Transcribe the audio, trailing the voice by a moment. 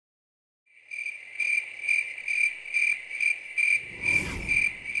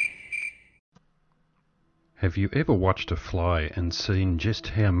Have you ever watched a fly and seen just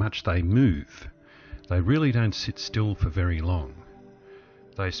how much they move? They really don't sit still for very long.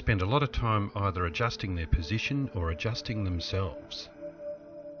 They spend a lot of time either adjusting their position or adjusting themselves.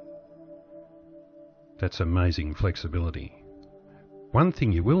 That's amazing flexibility. One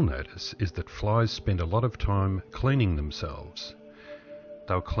thing you will notice is that flies spend a lot of time cleaning themselves.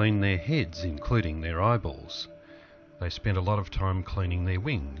 They'll clean their heads, including their eyeballs. They spend a lot of time cleaning their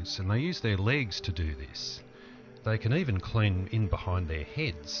wings, and they use their legs to do this. They can even clean in behind their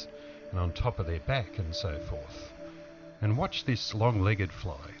heads and on top of their back and so forth. And watch this long-legged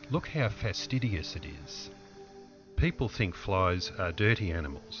fly. Look how fastidious it is. People think flies are dirty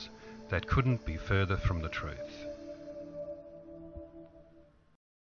animals. That couldn't be further from the truth.